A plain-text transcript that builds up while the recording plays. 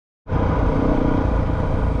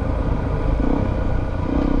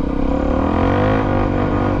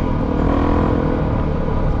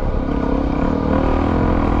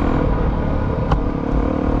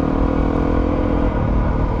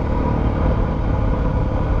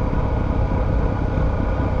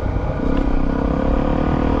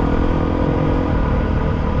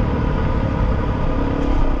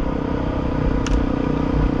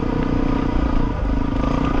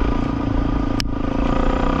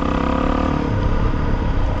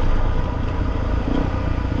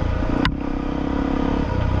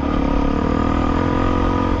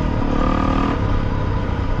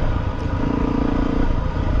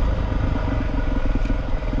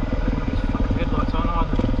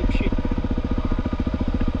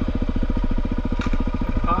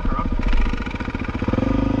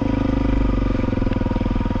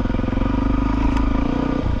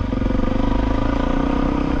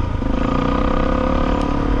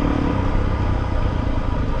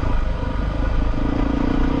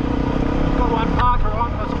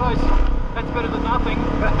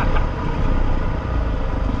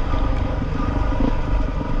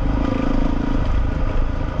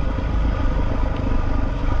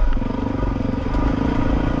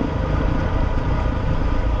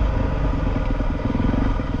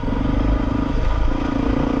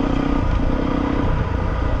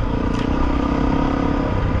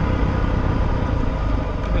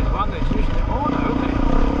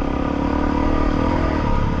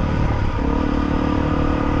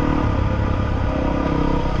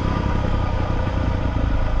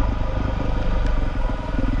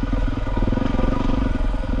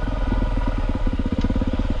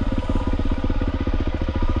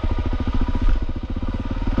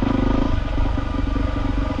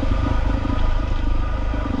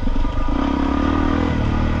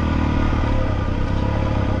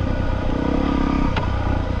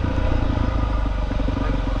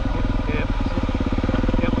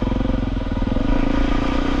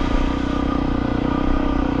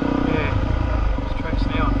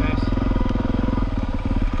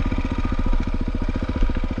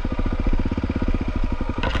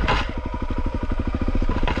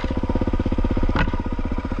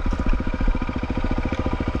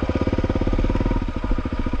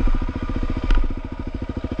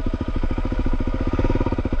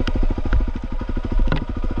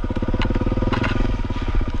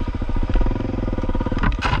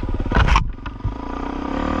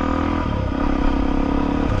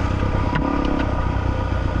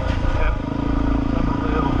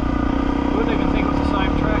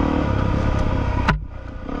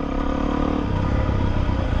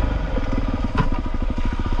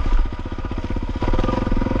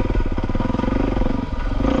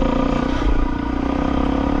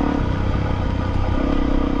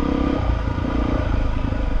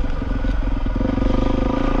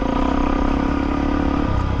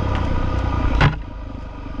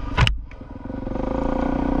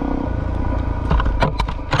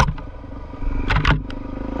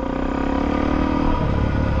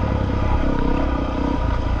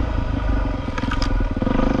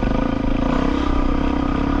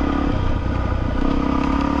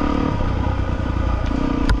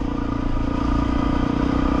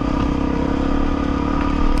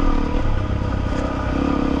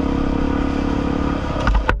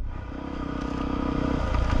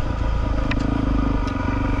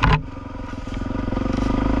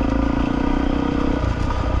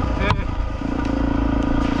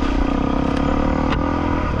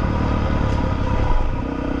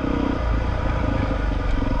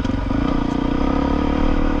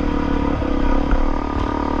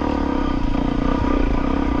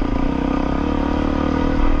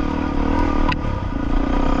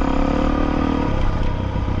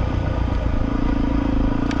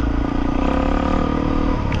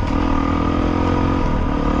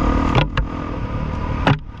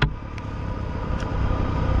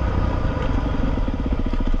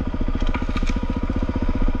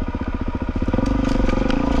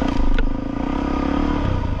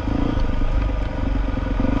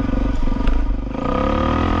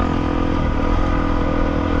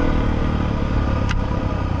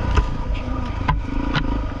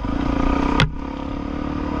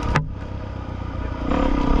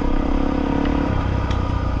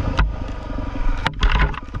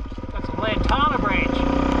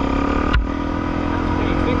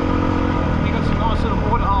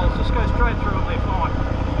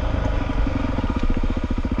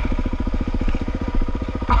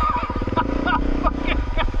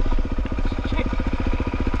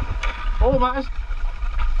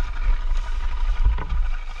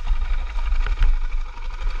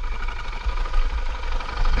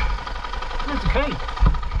That's the key.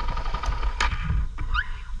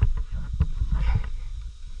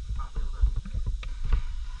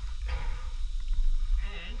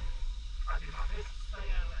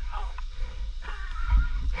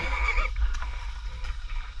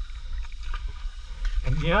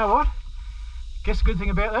 And you know what? Guess the good thing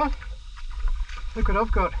about that? Look what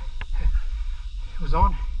I've got. It was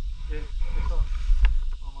on. Yeah, it's on.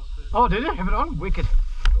 Oh, did it? Have it on? Wicked.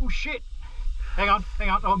 Oh shit. Hang on.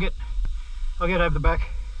 I'll get over the back.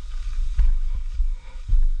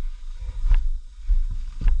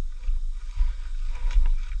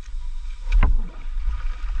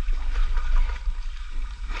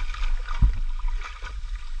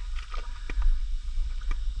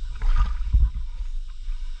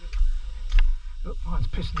 Oh, mine's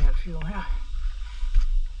pissing out fuel now.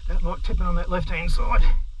 Don't like tipping on that left-hand side.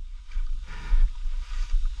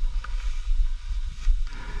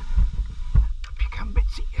 Up you come,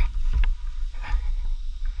 Betsy.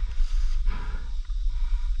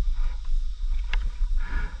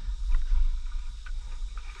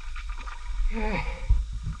 Yeah.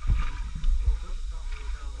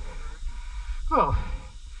 Well,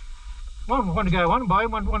 one wanted to go one way,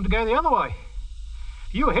 one wanted to go the other way.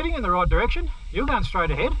 You were heading in the right direction. You're going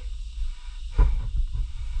straight ahead.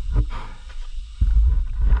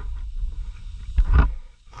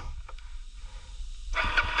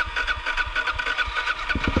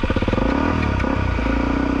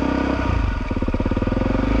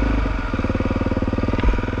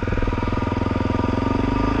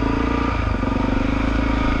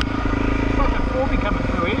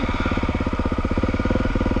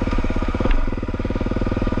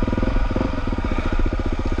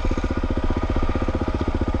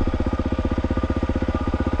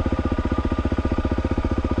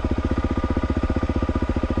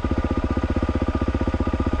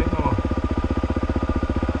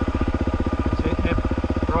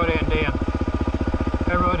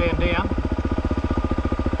 Down.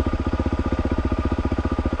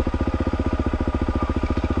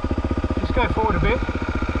 Just go forward a bit.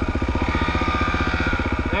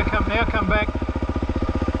 Now come back.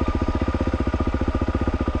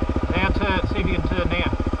 Now turn, see if you can turn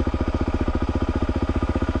now.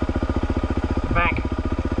 Bank.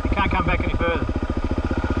 You can't come back any further.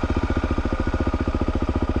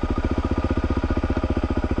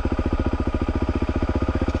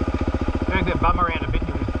 Drag that bum around a bit.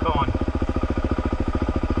 Fine.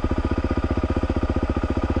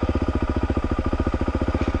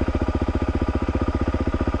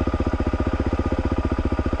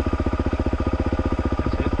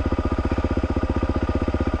 That's it.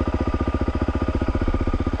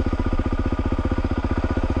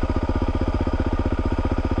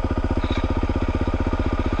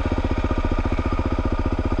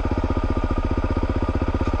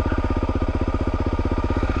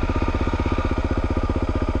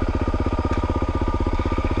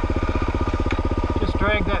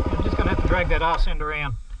 Drag that, you're just going to have to drag that arse end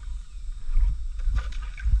around.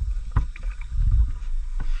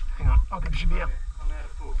 Hang on, I should be up. I'm out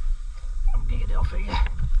of foot. I'm near Delphi.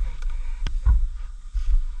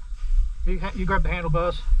 You grab the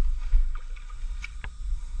handlebars.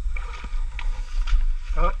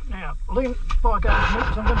 Alright, now lean the bike over to me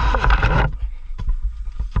because I'm going to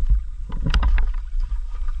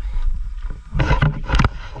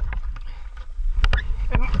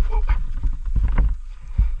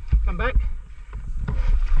back,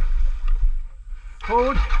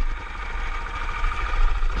 forward,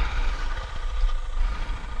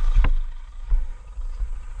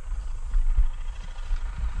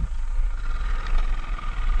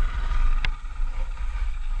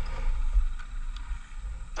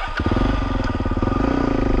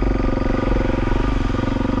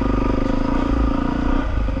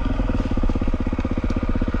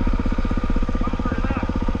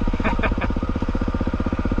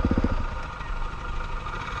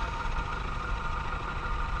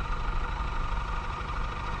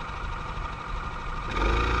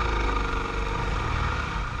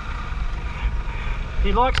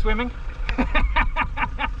 he likes swimming.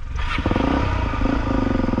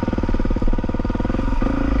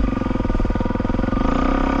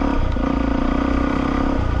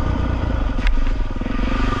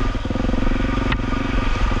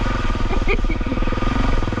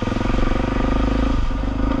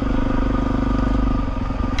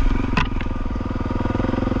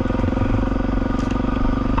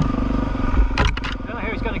 Don't know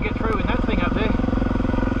how he's going to get through in that thing up there.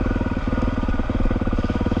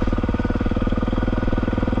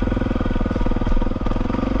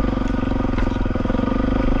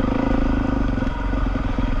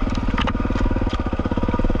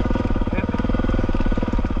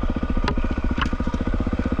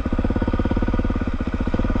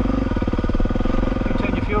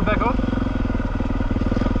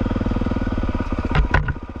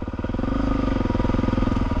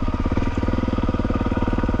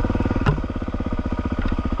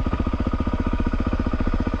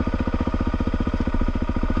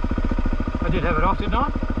 have it off, didn't I?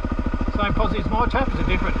 Same positives my tap, is it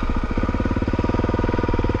different?